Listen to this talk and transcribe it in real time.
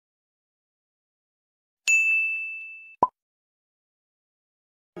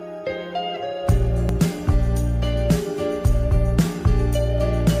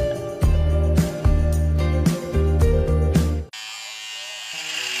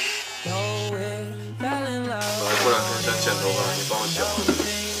剪头发，你帮我剪。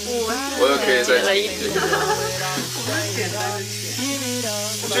我又可以再剪一点。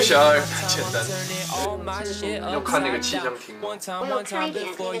我就想要简单的。要看那个气象厅吗？我有看一点。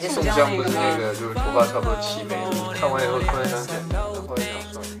宋江不是那个，就是头发差不多齐眉，看完以后突然想剪，后来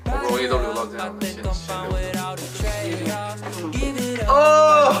想算了，好不容易都留到这样了，先留。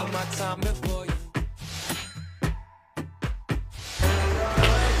哦。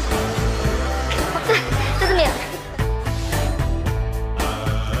 这是免。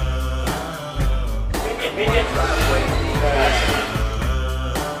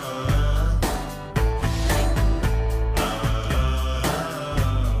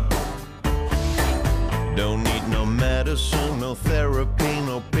Don't need no medicine, no therapy,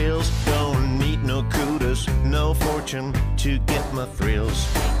 no pills. Don't need no kudos, no fortune to get my thrills.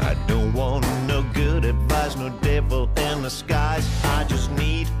 I don't want no good advice, no devil in the skies. I just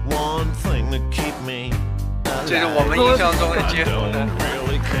need one thing to keep me. 这是我们印象中的街头的。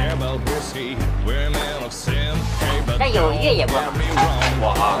但有越野过。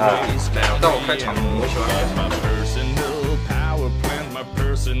哇，但我看场我喜欢看场。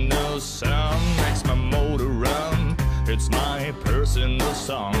 Personal sound makes my motor run. It's my personal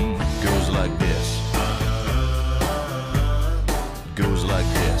song. Goes like this. Goes like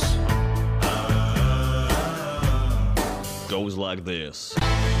this. Goes like this.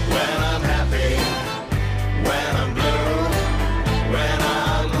 When I'm happy, when I'm blue, when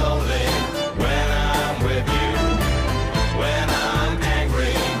I'm lonely, when I'm with you, when I'm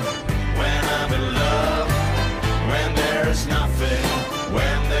angry, when I'm in love, when there's nothing.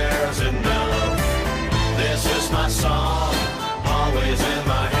 When there's enough, this is my song, always in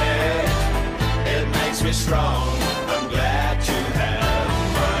my head. It makes me strong. I'm glad to have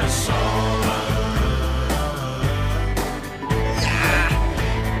my song.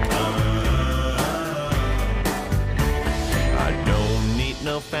 I don't need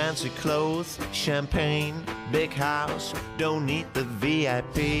no fancy clothes, champagne, big house. Don't need the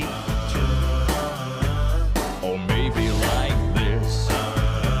VIP. Or maybe like this.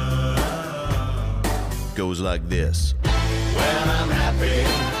 Goes like this. When I'm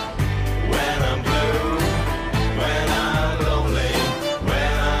happy.